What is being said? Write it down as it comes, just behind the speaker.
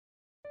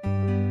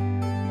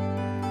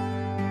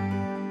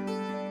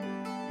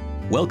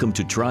Welcome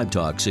to Tribe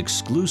Talk's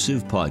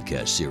exclusive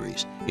podcast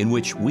series, in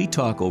which we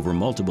talk over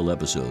multiple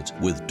episodes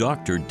with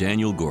Dr.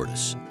 Daniel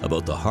Gordis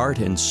about the heart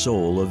and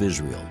soul of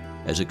Israel,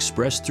 as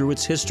expressed through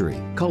its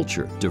history,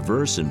 culture,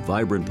 diverse and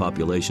vibrant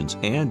populations,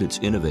 and its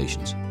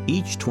innovations.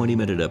 Each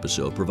 20-minute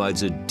episode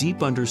provides a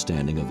deep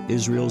understanding of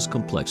Israel's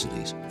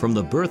complexities, from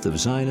the birth of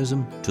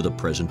Zionism to the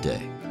present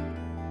day.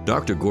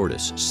 Dr.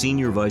 Gordis,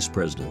 Senior Vice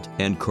President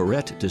and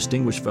Koret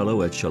Distinguished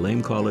Fellow at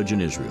Shalem College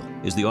in Israel,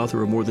 is the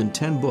author of more than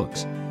 10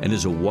 books and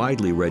is a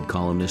widely read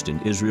columnist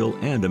in Israel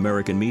and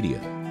American media.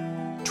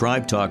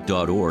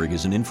 TribeTalk.org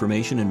is an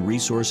information and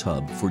resource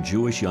hub for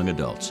Jewish young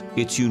adults.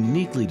 It's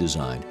uniquely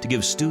designed to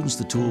give students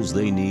the tools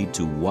they need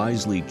to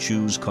wisely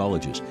choose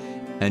colleges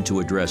and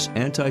to address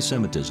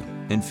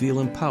anti-Semitism and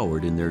feel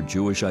empowered in their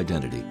Jewish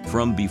identity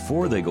from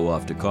before they go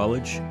off to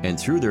college and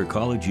through their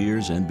college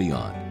years and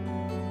beyond.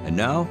 And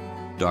now,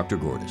 Dr.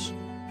 Gordis.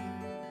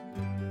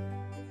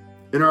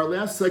 In our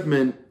last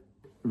segment,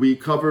 we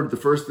covered the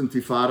first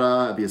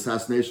Intifada, the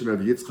assassination of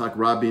Yitzhak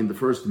Rabin, the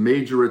first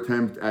major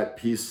attempt at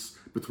peace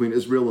between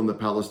Israel and the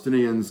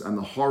Palestinians, and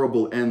the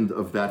horrible end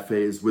of that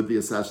phase with the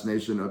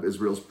assassination of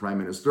Israel's prime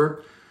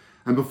minister.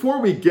 And before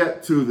we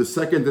get to the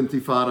second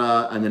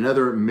Intifada and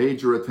another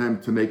major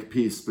attempt to make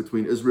peace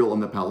between Israel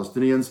and the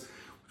Palestinians,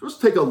 just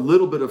take a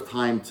little bit of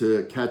time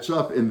to catch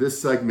up in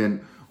this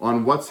segment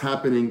on what's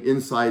happening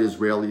inside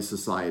Israeli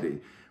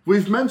society.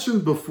 We've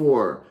mentioned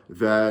before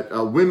that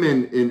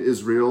women in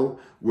Israel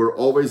were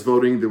always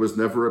voting. There was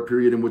never a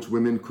period in which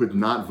women could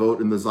not vote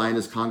in the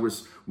Zionist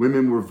Congress.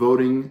 Women were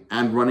voting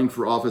and running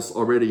for office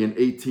already in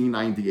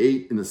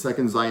 1898 in the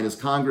Second Zionist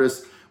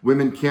Congress.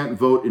 Women can't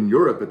vote in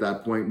Europe at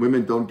that point.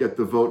 Women don't get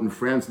the vote in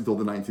France until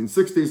the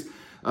 1960s.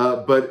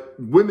 But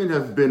women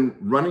have been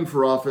running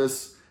for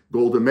office.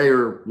 Golda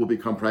Meir will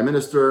become prime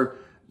minister.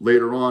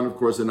 Later on, of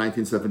course, in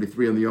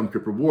 1973 in the Yom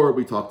Kippur War,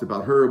 we talked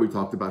about her. We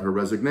talked about her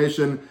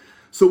resignation.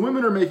 So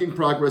women are making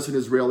progress in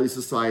Israeli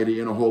society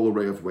in a whole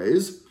array of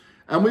ways.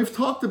 And we've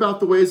talked about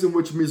the ways in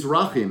which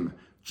Mizrahim,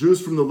 Jews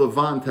from the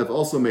Levant, have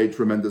also made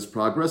tremendous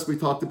progress. We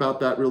talked about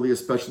that really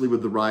especially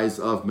with the rise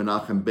of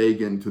Menachem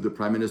Begin to the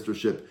prime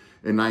ministership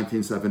in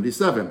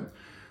 1977.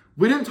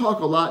 We didn't talk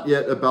a lot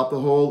yet about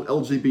the whole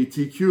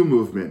LGBTQ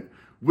movement,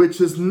 which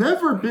has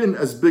never been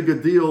as big a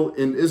deal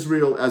in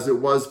Israel as it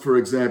was, for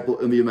example,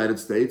 in the United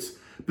States,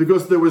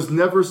 because there was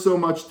never so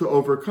much to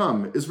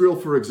overcome. Israel,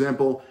 for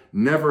example,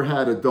 never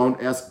had a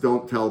don't ask,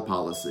 don't tell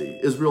policy.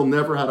 Israel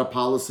never had a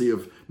policy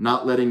of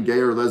not letting gay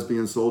or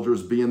lesbian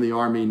soldiers be in the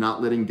army,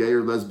 not letting gay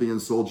or lesbian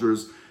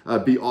soldiers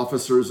be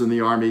officers in the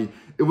army.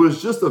 It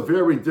was just a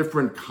very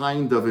different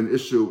kind of an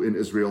issue in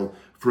Israel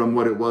from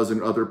what it was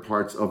in other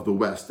parts of the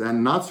West.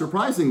 And not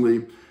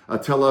surprisingly,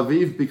 Tel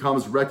Aviv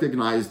becomes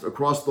recognized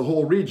across the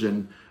whole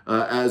region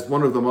as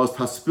one of the most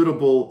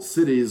hospitable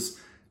cities,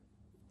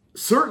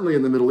 certainly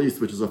in the Middle East,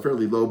 which is a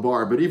fairly low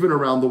bar, but even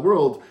around the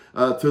world,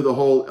 to the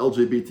whole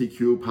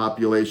LGBTQ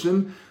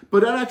population.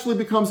 But that actually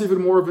becomes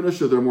even more of an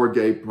issue. There are more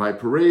gay pride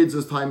parades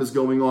as time is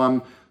going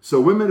on. So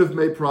women have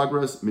made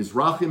progress.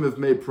 Mizrahim have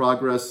made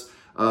progress.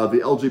 The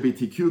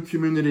LGBTQ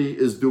community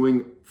is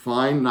doing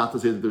fine. Not to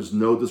say that there's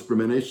no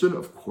discrimination.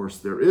 Of course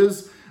there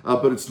is.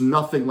 But it's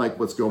nothing like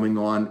what's going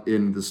on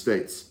in the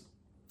States.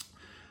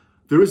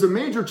 There is a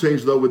major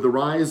change, though, with the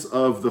rise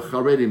of the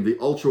Haredim, the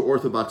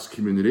ultra-Orthodox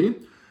community,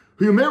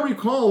 who you may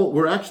recall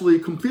were actually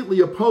completely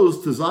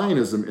opposed to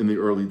Zionism in the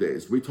early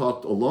days. We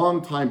talked a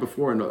long time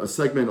before in a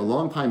segment a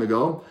long time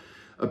ago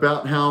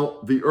about how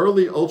the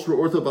early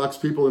ultra-Orthodox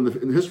people in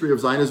the history of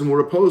Zionism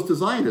were opposed to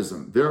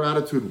Zionism. Their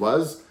attitude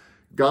was,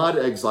 God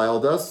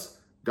exiled us,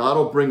 God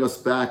will bring us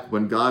back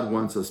when God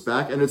wants us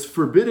back, and it's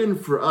forbidden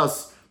for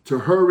us to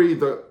hurry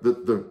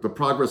the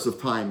progress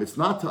of time. It's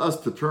not to us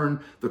to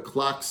turn the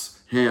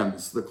clock's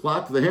hands.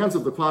 The hands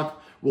of the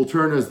clock will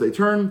turn as they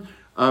turn,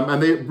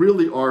 and they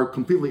really are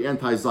completely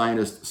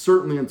anti-Zionist,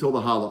 certainly until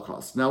the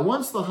Holocaust. Now,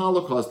 once the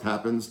Holocaust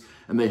happens,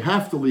 and they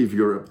have to leave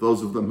Europe,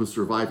 those of them who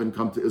survive and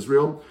come to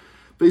Israel,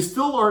 they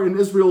still are in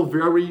Israel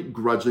very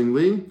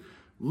grudgingly.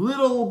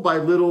 Little by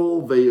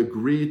little, they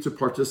agree to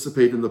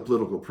participate in the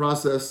political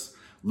process.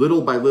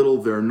 Little by little,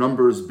 their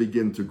numbers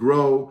begin to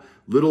grow.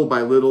 Little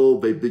by little,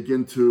 they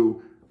begin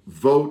to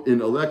vote in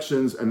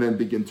elections and then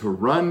begin to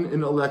run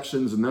in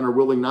elections and then are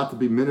willing not to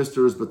be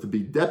ministers, but to be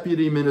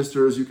deputy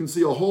ministers. You can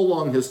see a whole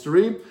long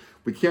history.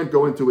 We can't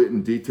go into it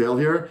in detail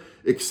here,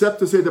 except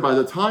to say that by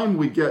the time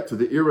we get to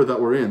the era that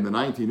we're in, the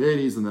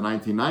 1980s and the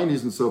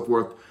 1990s and so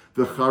forth,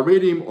 the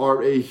Haredim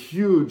are a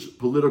huge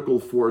political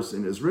force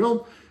in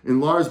Israel,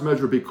 in large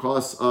measure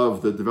because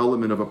of the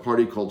development of a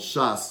party called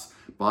Shas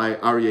by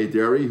Aryeh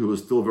Deri, who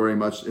is still very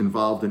much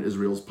involved in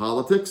Israel's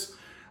politics.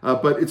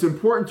 But it's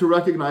important to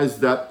recognize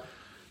that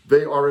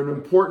they are an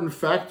important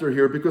factor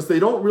here because they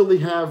don't really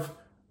have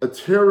a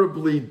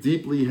terribly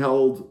deeply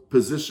held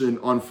position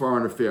on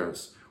foreign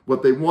affairs.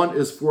 What they want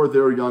is for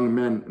their young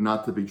men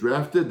not to be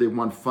drafted. They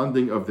want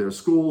funding of their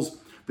schools.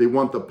 They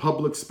want the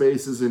public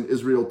spaces in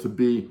Israel to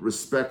be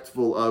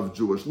respectful of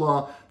Jewish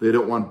law. They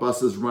don't want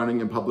buses running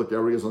in public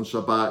areas on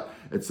Shabbat.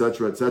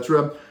 etc.,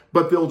 etc.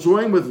 But they'll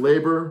join with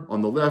Labor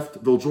on the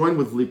left, they'll join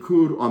with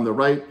Likud on the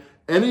right.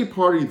 Any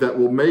party that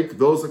will make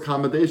those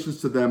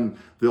accommodations to them,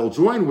 they'll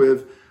join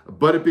with.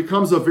 But it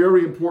becomes a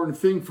very important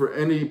thing for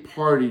any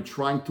party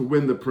trying to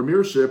win the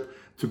premiership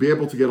to be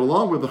able to get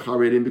along with the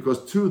Haredim,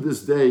 because to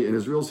this day in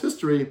Israel's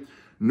history,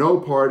 no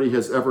party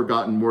has ever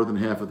gotten more than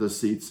half of the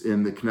seats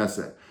in the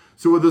Knesset.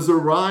 So there's a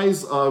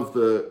rise of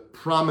the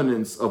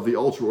prominence of the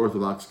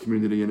ultra-Orthodox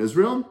community in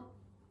Israel.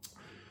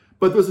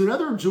 But there's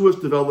another Jewish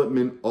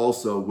development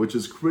also, which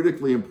is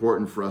critically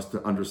important for us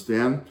to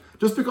understand,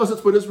 just because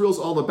it's what Israel's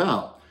all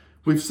about.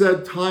 We've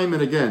said time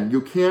and again,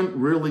 you can't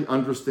really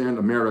understand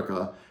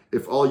America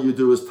if all you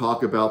do is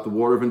talk about the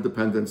War of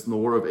Independence and the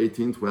War of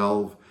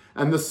 1812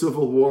 and the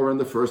Civil War and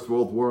the First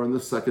World War and the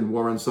Second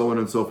War and so on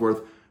and so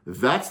forth.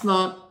 That's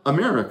not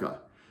America.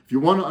 If you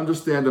want to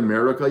understand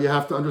America, you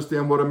have to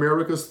understand what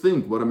Americans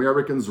think, what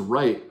Americans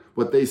write,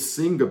 what they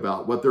sing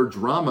about, what their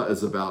drama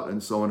is about,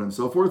 and so on and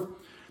so forth.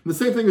 And the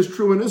same thing is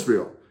true in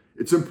Israel.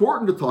 It's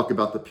important to talk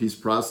about the peace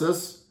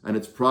process and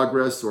its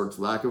progress or its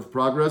lack of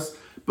progress,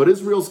 but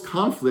Israel's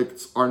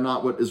conflicts are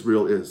not what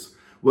Israel is.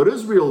 What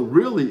Israel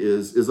really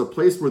is a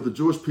place where the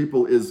Jewish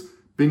people is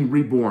being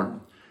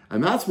reborn.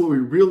 And that's what we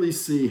really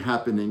see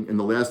happening in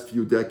the last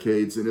few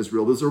decades in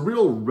Israel. There's a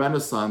real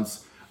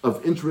renaissance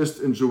of interest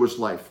in Jewish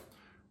life.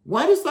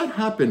 Why does that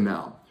happen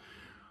now?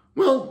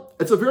 Well,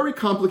 it's a very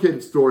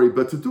complicated story,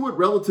 but to do it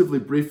relatively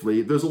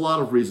briefly, there's a lot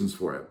of reasons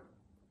for it.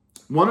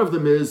 One of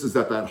them is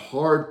that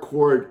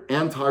hardcore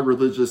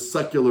anti-religious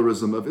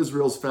secularism of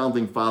Israel's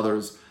founding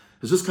fathers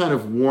has just kind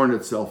of worn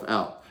itself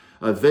out.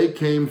 They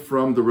came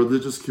from the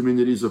religious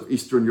communities of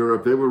Eastern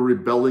Europe. They were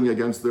rebelling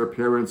against their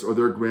parents or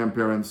their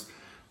grandparents.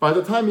 By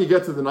the time you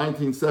get to the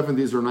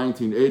 1970s or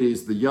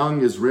 1980s, the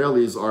young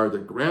Israelis are the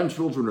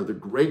grandchildren or the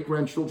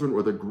great-grandchildren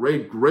or the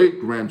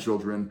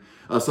great-great-grandchildren.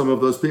 Some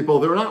of those people,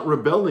 they're not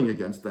rebelling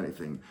against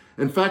anything.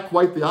 In fact,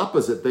 quite the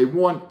opposite. They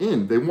want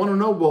in. They want to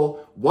know,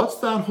 well, what's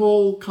that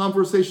whole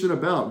conversation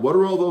about? What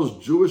are all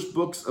those Jewish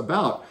books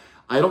about?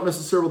 I don't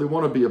necessarily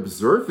want to be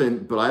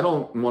observant, but I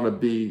don't want to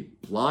be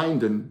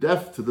blind and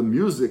deaf to the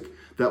music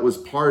that was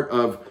part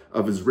of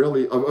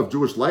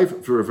Jewish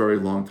life for a very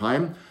long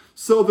time.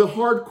 So the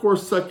hardcore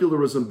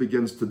secularism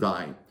begins to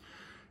die.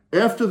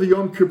 After the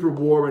Yom Kippur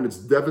War and its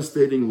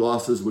devastating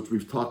losses, which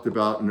we've talked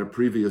about in a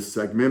previous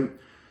segment,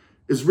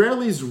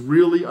 Israelis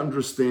really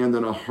understand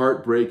in a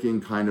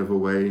heartbreaking kind of a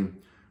way,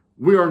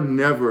 we are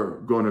never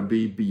going to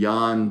be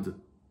beyond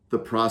the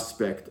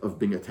prospect of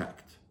being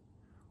attacked.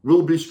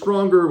 We'll be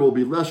stronger, we'll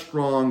be less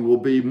strong, we'll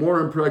be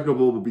more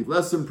impregnable, we'll be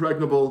less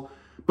impregnable,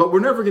 but we're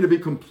never going to be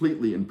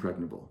completely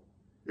impregnable.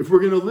 If we're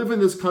going to live in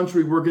this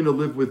country, we're going to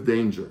live with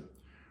danger.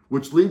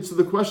 Which leads to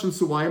the question,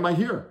 so why am I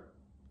here?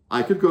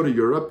 I could go to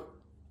Europe.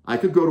 I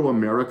could go to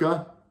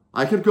America.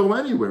 I could go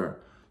anywhere.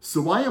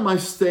 So why am I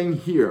staying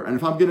here? And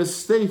if I'm going to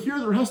stay here,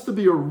 there has to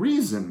be a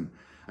reason.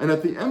 And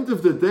at the end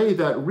of the day,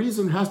 that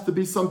reason has to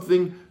be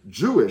something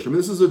Jewish. I mean,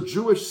 this is a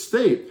Jewish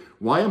state.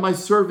 Why am I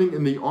serving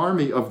in the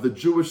army of the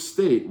Jewish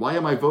state? Why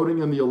am I voting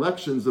in the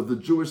elections of the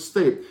Jewish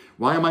state?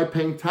 Why am I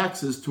paying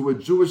taxes to a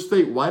Jewish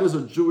state? Why does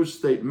a Jewish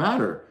state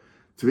matter?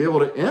 To be able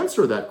to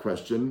answer that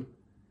question,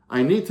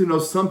 I need to know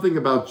something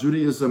about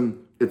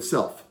Judaism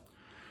itself.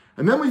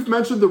 And then we've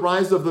mentioned the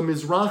rise of the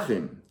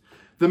Mizrahim.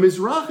 The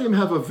Mizrahim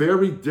have a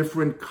very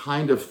different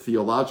kind of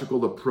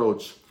theological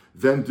approach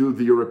than do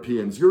the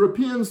Europeans.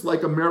 Europeans,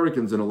 like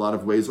Americans in a lot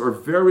of ways, are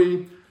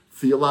very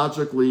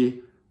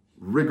theologically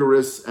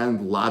rigorous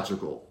and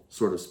logical,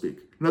 so to speak.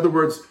 In other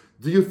words,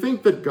 do you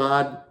think that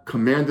God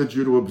commanded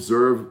you to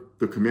observe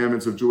the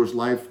commandments of Jewish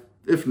life?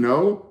 If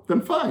no,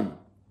 then fine.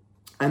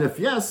 And if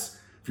yes,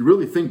 if you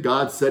really think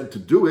God said to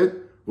do it,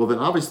 well, then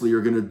obviously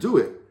you're going to do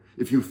it.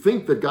 If you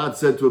think that God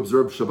said to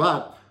observe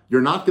Shabbat,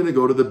 you're not going to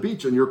go to the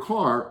beach in your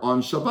car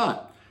on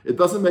Shabbat. It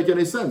doesn't make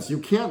any sense. You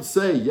can't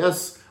say,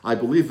 yes, I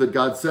believe that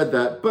God said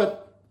that,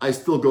 but I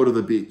still go to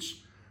the beach.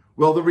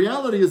 Well, the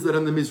reality is that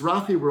in the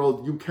Mizrahi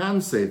world, you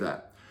can say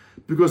that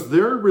because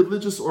their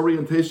religious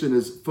orientation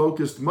is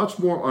focused much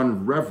more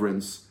on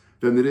reverence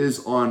than it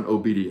is on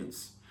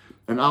obedience.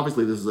 And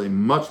obviously, this is a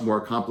much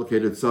more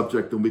complicated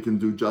subject than we can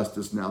do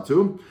justice now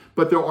to.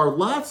 But there are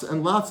lots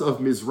and lots of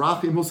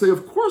Mizrahim who say,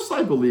 of course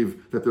I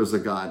believe that there's a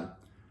God.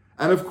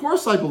 And of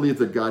course I believe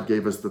that God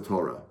gave us the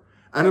Torah.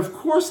 And of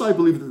course I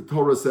believe that the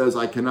Torah says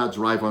I cannot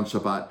drive on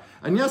Shabbat.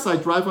 And yes, I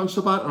drive on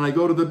Shabbat and I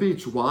go to the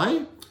beach.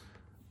 Why?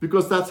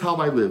 Because that's how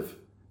I live.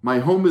 My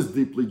home is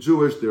deeply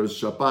Jewish. There's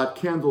Shabbat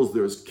candles.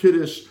 There's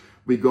Kiddush.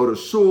 We go to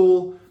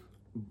shul.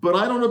 But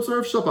I don't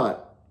observe Shabbat.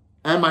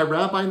 And my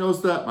rabbi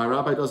knows that. My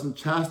rabbi doesn't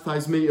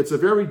chastise me. It's a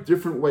very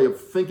different way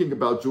of thinking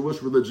about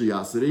Jewish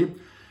religiosity.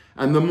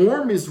 And the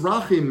more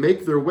Mizrahim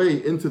make their way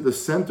into the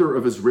center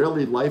of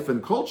Israeli life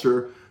and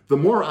culture, the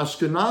more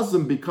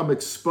Ashkenazim become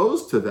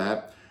exposed to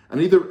that.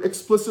 And either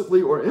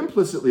explicitly or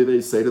implicitly, they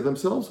say to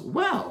themselves,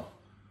 wow,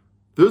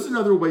 there's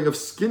another way of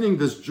skinning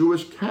this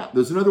Jewish cat.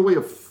 There's another way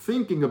of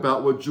thinking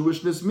about what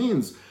Jewishness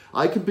means.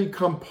 I can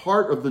become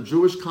part of the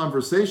Jewish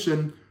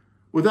conversation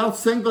without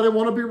saying that I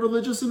want to be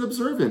religious and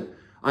observant.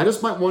 I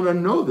just might want to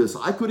know this.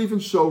 I could even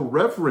show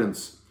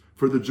reverence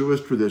for the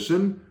Jewish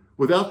tradition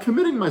without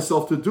committing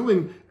myself to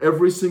doing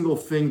every single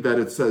thing that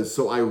it says.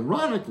 So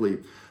ironically,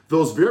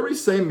 those very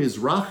same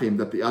Mizrahim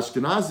that the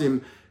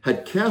Ashkenazim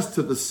had cast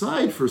to the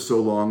side for so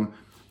long,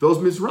 those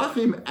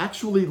Mizrahim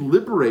actually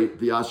liberate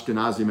the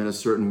Ashkenazim in a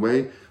certain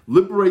way,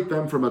 liberate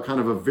them from a kind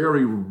of a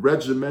very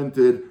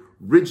regimented,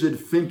 rigid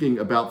thinking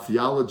about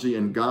theology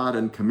and God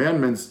and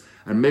commandments,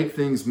 and make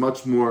things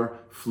much more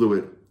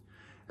fluid.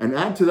 And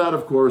add to that,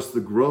 of course, the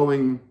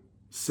growing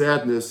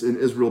sadness in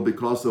Israel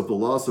because of the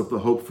loss of the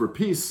hope for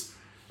peace.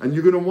 And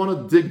you're going to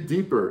want to dig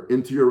deeper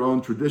into your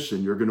own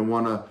tradition. You're going to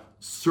want to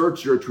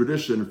search your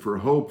tradition for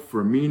hope,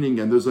 for meaning,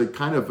 and there's a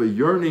kind of a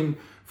yearning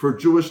for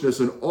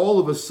Jewishness. And all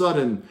of a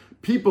sudden,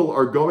 people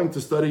are going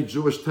to study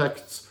Jewish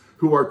texts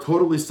who are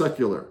totally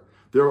secular.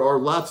 There are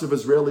lots of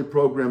Israeli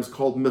programs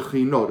called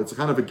Mechinot. It's a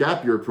kind of a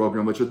gap year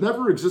program, which had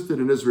never existed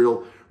in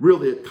Israel.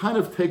 Really, it kind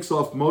of takes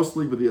off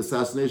mostly with the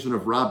assassination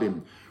of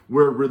Rabin,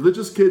 where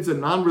religious kids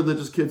and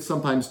non-religious kids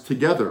sometimes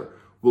together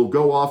will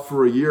go off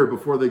for a year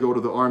before they go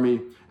to the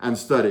army and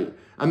study.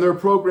 And there are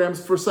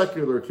programs for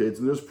secular kids,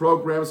 and there's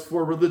programs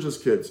for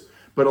religious kids.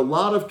 But a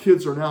lot of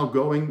kids are now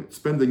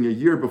spending a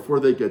year before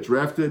they get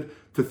drafted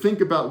to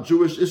think about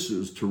Jewish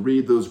issues, to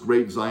read those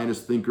great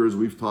Zionist thinkers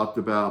we've talked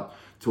about,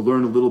 to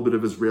learn a little bit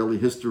of Israeli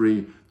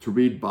history, to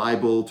read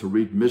Bible, to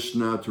read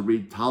Mishnah, to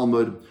read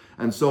Talmud,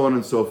 and so on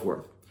and so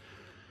forth.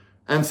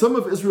 And some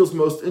of Israel's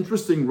most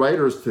interesting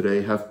writers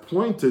today have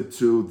pointed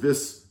to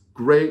this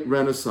great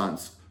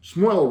renaissance.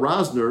 Shmuel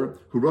Rosner,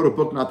 who wrote a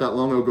book not that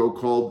long ago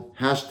called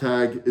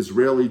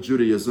 #Israeli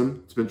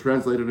Judaism, it's been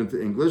translated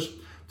into English,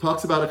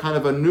 talks about a kind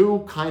of a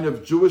new kind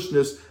of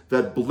Jewishness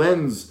that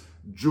blends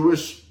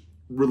Jewish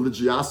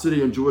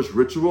religiosity and Jewish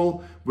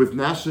ritual with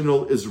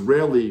national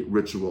Israeli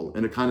ritual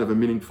in a kind of a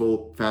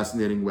meaningful,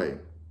 fascinating way.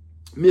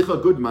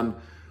 Micha Goodman,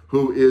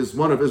 who is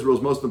one of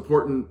Israel's most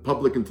important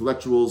public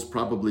intellectuals,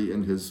 probably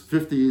in his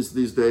 50s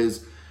these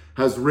days,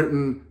 has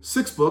written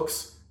 6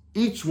 books,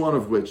 each one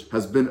of which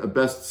has been a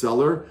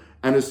bestseller.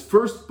 And his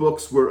first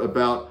books were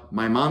about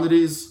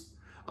Maimonides,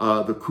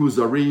 the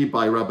Kuzari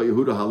by Rabbi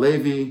Yehuda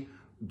Halevi,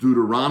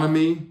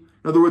 Deuteronomy.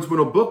 In other words, when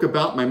a book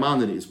about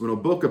Maimonides, when a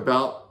book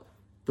about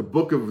the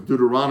book of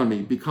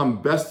Deuteronomy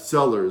become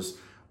bestsellers,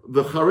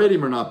 the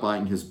Haredim are not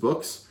buying his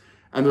books.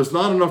 And there's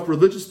not enough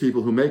religious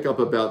people who make up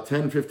about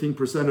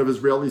 10-15% of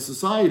Israeli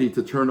society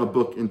to turn a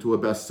book into a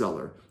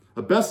bestseller.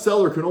 A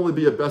bestseller can only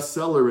be a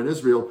bestseller in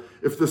Israel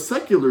if the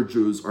secular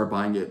Jews are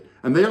buying it.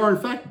 And they are in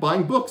fact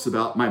buying books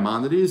about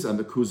Maimonides and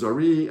the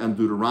Kuzari and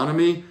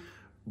Deuteronomy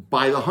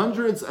by the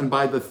hundreds and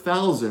by the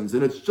thousands.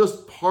 And it's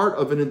just part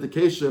of an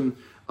indication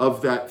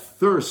of that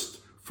thirst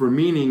for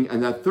meaning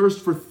and that thirst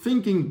for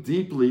thinking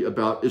deeply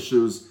about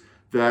issues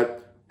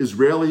that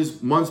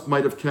Israelis once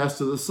might have cast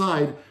to the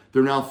side,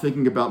 they're now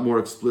thinking about more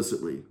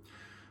explicitly.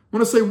 I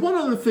want to say one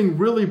other thing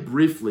really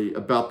briefly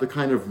about the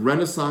kind of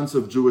renaissance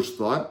of Jewish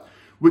thought,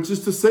 which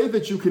is to say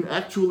that you can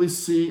actually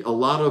see a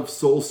lot of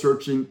soul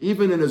searching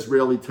even in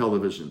Israeli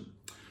television.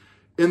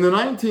 In the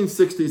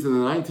 1960s and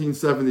the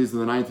 1970s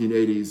and the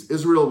 1980s,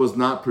 Israel was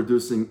not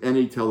producing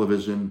any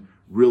television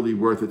really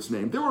worth its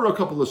name. There were a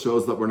couple of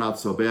shows that were not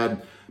so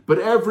bad, but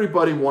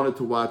everybody wanted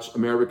to watch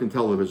American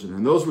television.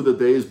 And those were the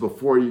days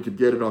before you could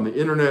get it on the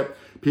internet.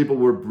 People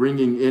were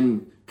bringing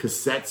in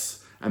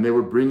cassettes, and they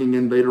were bringing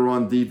in later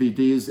on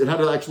DVDs. It had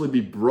to actually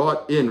be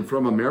brought in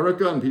from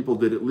America, and people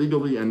did it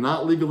legally and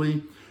not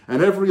legally.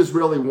 And every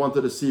Israeli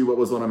wanted to see what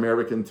was on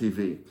American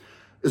TV.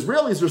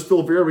 Israelis are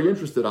still very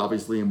interested,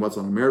 obviously, in what's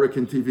on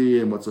American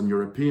TV and what's on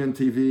European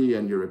TV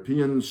and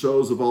European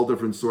shows of all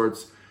different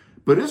sorts.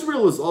 But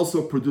Israel is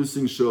also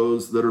producing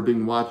shows that are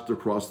being watched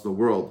across the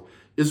world.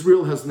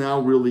 Israel has now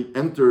really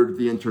entered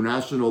the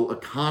international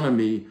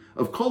economy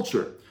of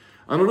culture.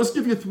 And I'll just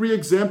give you 3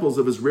 examples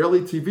of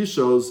Israeli TV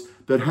shows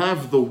that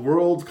have the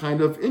world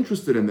kind of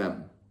interested in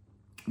them.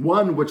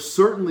 One, which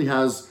certainly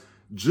has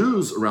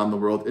Jews around the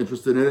world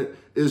interested in it,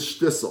 is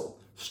Shtisel.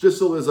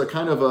 Shtisel is a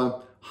kind of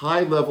a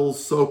high-level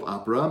soap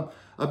opera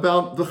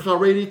about the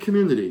Haredi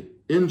community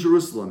in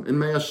Jerusalem, in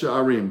Mea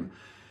She'arim.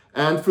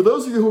 And for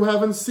those of you who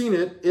haven't seen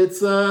it,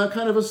 it's a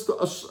kind of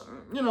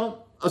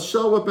a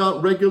show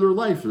about regular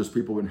life. There's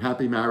people in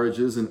happy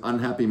marriages and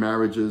unhappy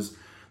marriages.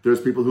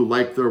 There's people who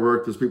like their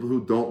work. There's people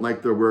who don't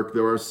like their work.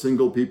 There are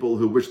single people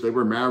who wish they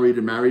were married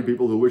and married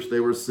people who wish they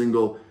were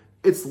single.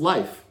 It's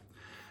life.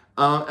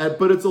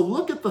 But it's a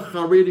look at the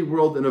Haredi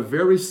world in a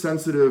very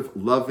sensitive,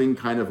 loving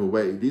kind of a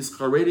way. These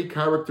Haredi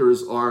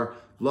characters are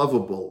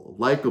lovable,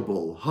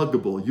 likable,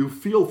 huggable. You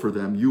feel for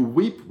them. You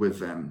weep with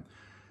them.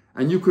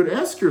 And you could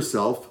ask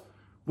yourself,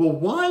 well,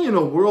 why in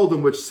a world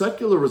in which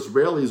secular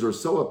Israelis are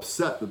so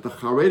upset that the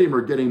Haredim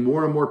are getting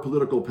more and more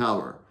political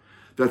power,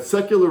 that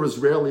secular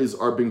Israelis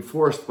are being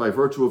forced by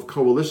virtue of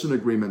coalition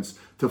agreements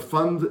to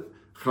fund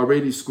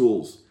Haredi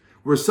schools,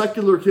 where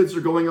secular kids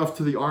are going off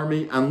to the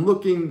army and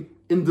looking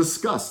in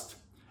disgust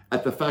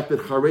at the fact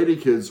that Haredi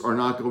kids are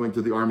not going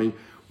to the army,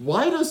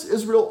 why does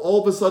Israel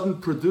all of a sudden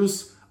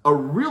produce a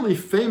really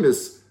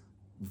famous,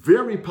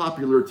 very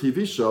popular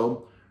TV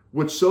show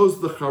which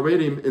shows the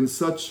Haredim in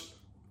such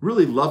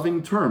really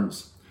loving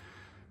terms?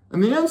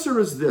 And the answer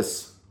is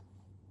this.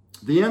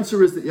 The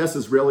answer is that yes,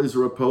 Israelis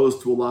are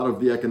opposed to a lot of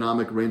the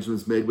economic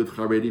arrangements made with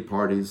Haredi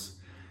parties,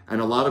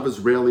 and a lot of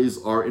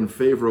Israelis are in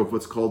favor of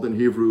what's called in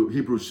Hebrew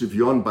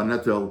shivyon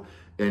banetel,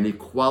 an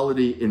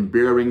equality in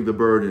bearing the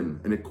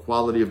burden, an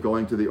equality of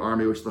going to the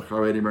army, which the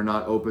Haredim are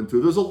not open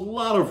to. There's a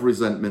lot of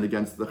resentment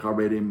against the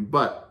Haredim,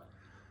 but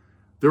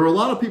there are a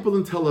lot of people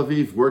in Tel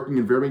Aviv working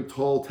in very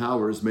tall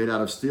towers made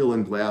out of steel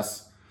and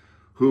glass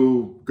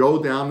who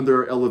go down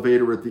their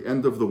elevator at the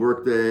end of the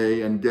workday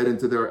and get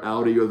into their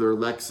Audi or their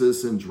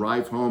Lexus and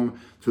drive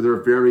home to their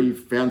very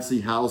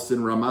fancy house in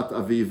Ramat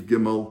Aviv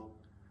Gimel.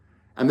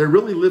 And they're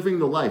really living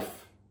the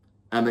life.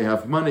 And they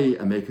have money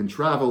and they can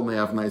travel and they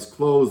have nice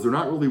clothes. They're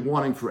not really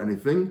wanting for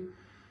anything.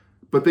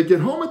 But they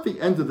get home at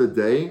the end of the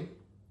day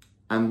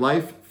and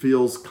life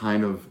feels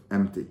kind of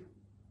empty.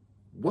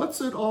 What's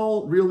it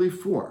all really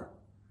for?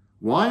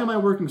 Why am I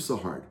working so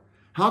hard?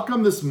 How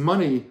come this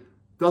money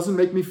doesn't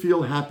make me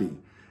feel happy?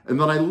 And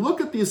then I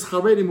look at these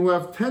Haredim who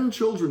have 10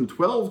 children,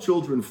 12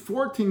 children,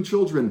 14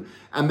 children,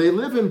 and they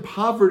live in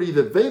poverty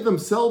that they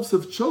themselves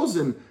have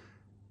chosen,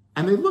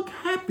 and they look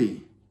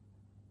happy.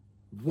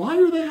 Why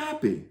are they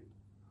happy?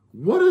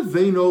 What do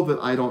they know that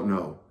I don't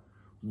know?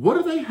 What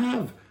do they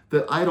have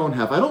that I don't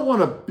have? I don't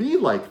want to be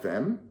like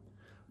them,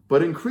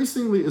 but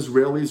increasingly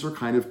Israelis are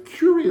kind of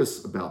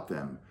curious about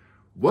them.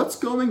 What's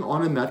going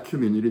on in that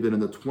community that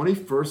in the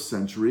 21st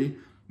century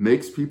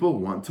makes people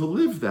want to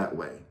live that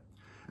way?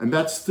 And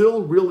that's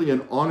still really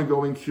an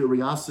ongoing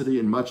curiosity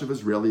in much of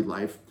Israeli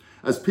life,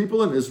 as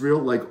people in Israel,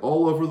 like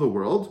all over the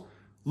world,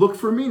 look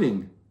for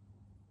meaning.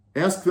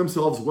 Ask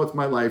themselves, what's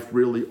my life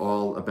really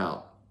all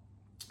about?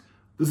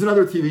 There's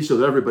another TV show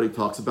that everybody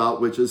talks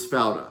about, which is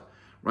Fauda,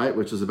 right?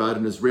 Which is about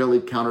an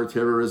Israeli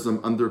counterterrorism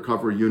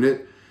undercover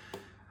unit.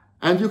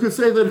 And you could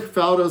say that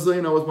Fauda is,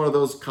 is one of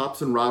those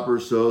cops and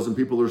robbers shows, and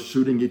people are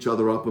shooting each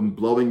other up and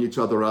blowing each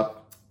other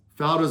up.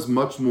 Fauda is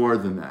much more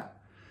than that.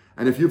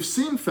 And if you've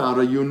seen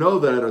Fauda, you know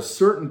that at a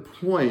certain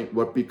point,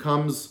 what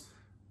becomes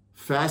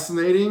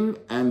fascinating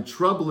and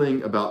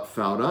troubling about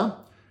Fauda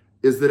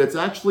is that it's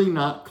actually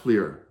not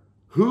clear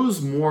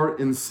who's more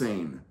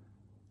insane,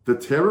 the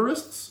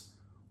terrorists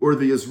or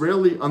the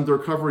Israeli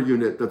undercover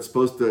unit that's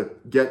supposed to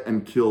get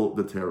and kill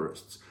the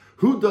terrorists.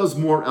 Who does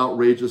more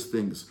outrageous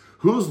things?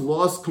 Who's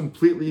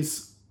completely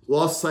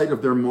lost sight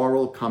of their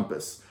moral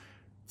compass?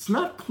 It's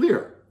not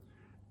clear.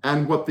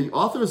 And what the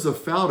authors of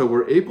Fauda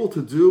were able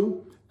to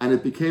do, and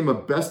it became a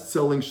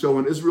best-selling show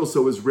in Israel,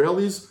 so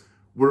Israelis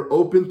were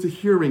open to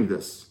hearing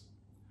this.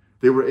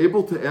 They were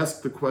able to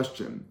ask the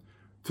question,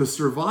 to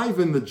survive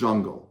in the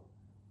jungle,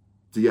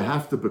 do you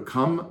have to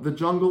become the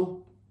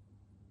jungle?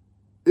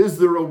 Is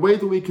there a way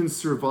that we can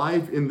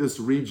survive in this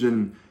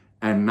region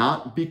and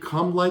not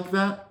become like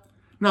that?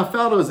 Now,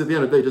 Fauda is at the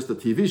end of the day just a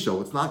TV show.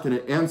 It's not going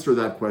to answer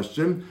that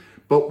question.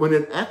 But when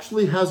it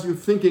actually has you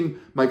thinking,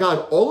 my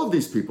God, all of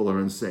these people are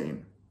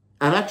insane.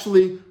 And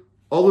actually,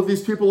 all of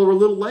these people are a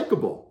little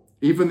likable.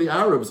 Even the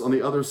Arabs on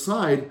the other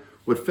side,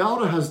 what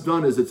Fauda has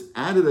done is it's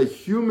added a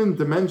human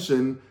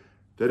dimension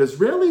that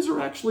Israelis are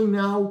actually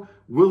now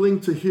willing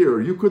to hear.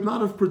 You could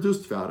not have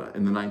produced Fauda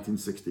in the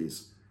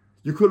 1960s.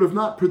 You could have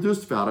not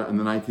produced Fauda in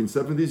the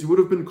 1970s. You would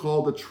have been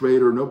called a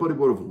traitor. Nobody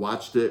would have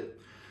watched it.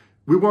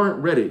 We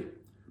weren't ready.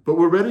 But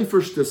we're ready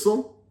for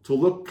Shtisel to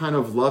look kind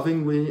of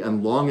lovingly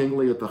and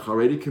longingly at the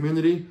Haredi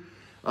community.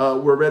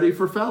 We're ready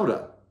for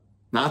Fauda.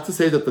 Not to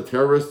say that the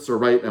terrorists are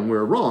right and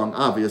we're wrong,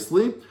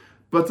 obviously,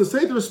 but to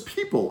say there's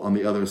people on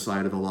the other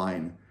side of the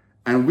line.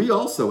 And we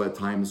also at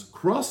times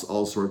cross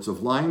all sorts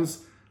of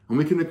lines, and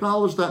we can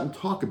acknowledge that and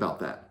talk about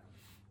that.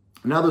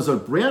 Now there's a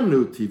brand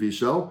new TV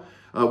show,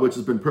 which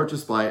has been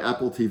purchased by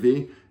Apple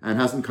TV and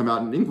hasn't come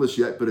out in English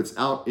yet, but it's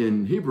out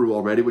in Hebrew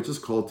already, which is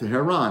called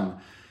Tehran.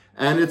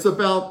 And it's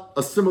about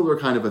a similar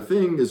kind of a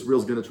thing.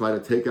 Israel's going to try to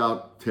take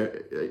out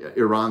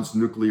Iran's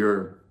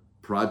nuclear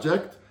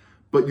project.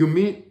 But you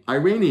meet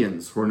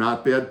Iranians who are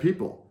not bad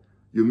people.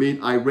 You meet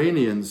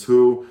Iranians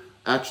who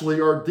actually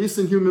are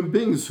decent human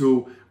beings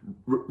who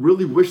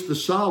really wish the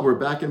Shah were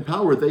back in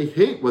power. They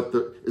hate what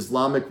the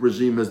Islamic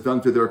regime has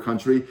done to their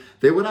country.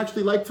 They would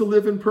actually like to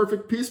live in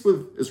perfect peace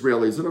with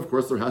Israelis. And of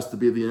course, there has to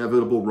be the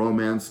inevitable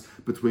romance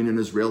between an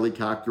Israeli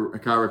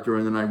character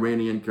and an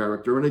Iranian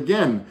character. And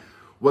again,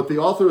 what the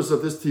authors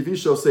of this TV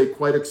show say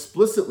quite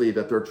explicitly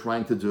that they're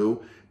trying to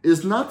do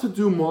is not to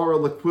do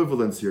moral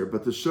equivalence here,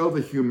 but to show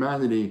the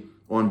humanity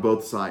on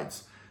both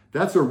sides.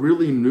 That's a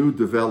really new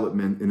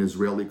development in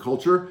Israeli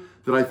culture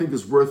that I think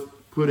is worth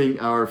putting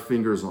our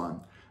fingers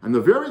on. And the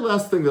very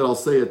last thing that I'll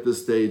say at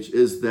this stage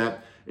is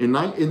that in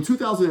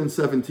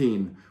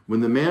 2017,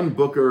 when the Man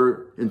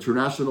Booker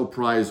International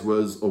Prize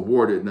was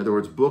awarded, in other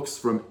words, books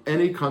from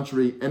any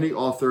country, any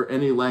author,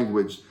 any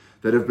language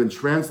that have been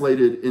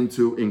translated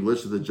into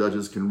English so the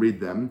judges can read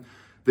them,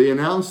 they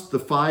announced the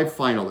 5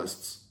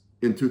 finalists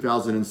in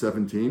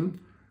 2017.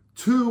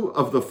 2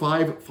 of the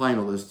 5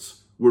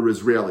 finalists were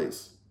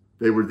Israelis.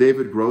 They were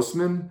David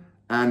Grossman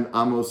and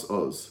Amos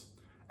Oz.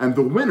 And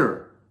the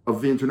winner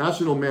of the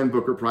International Man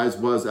Booker Prize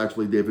was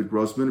actually David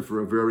Grossman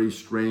for a very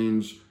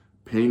strange,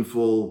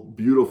 painful,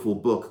 beautiful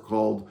book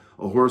called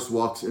A Horse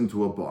Walks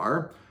into a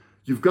Bar.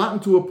 You've gotten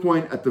to a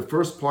point at the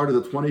first part of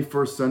the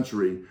 21st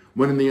century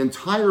when in the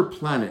entire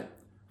planet,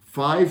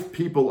 5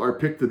 people are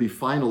picked to be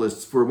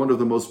finalists for one of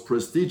the most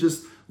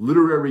prestigious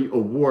literary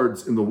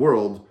awards in the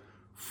world.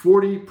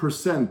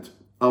 40%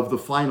 of the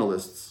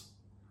finalists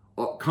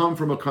come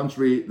from a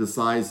country the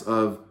size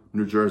of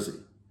New Jersey.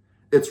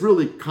 It's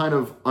really kind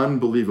of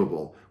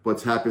unbelievable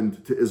what's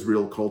happened to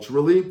Israel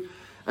culturally.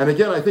 And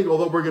again, I think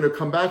although we're going to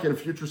come back in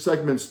future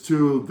segments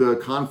to the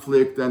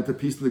conflict and to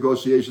peace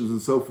negotiations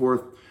and so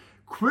forth,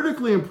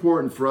 critically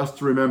important for us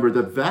to remember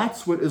that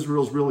that's what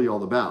Israel's really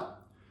all about.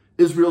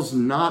 Israel's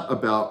not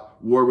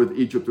about war with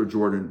Egypt or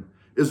Jordan.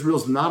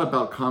 Israel's not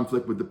about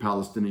conflict with the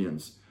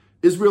Palestinians.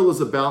 Israel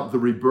is about the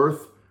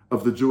rebirth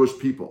of the Jewish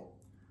people.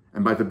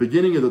 And by the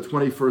beginning of the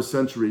 21st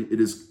century, it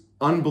is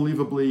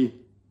unbelievably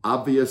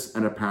obvious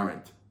and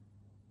apparent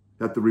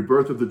that the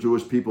rebirth of the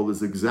Jewish people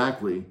is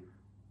exactly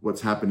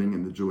what's happening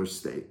in the Jewish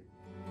state.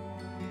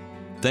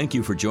 Thank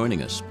you for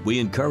joining us. We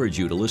encourage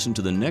you to listen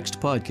to the next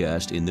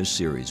podcast in this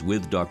series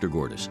with Dr.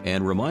 Gordis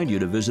and remind you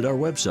to visit our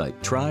website,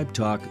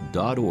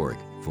 tribetalk.org,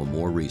 for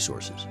more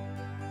resources.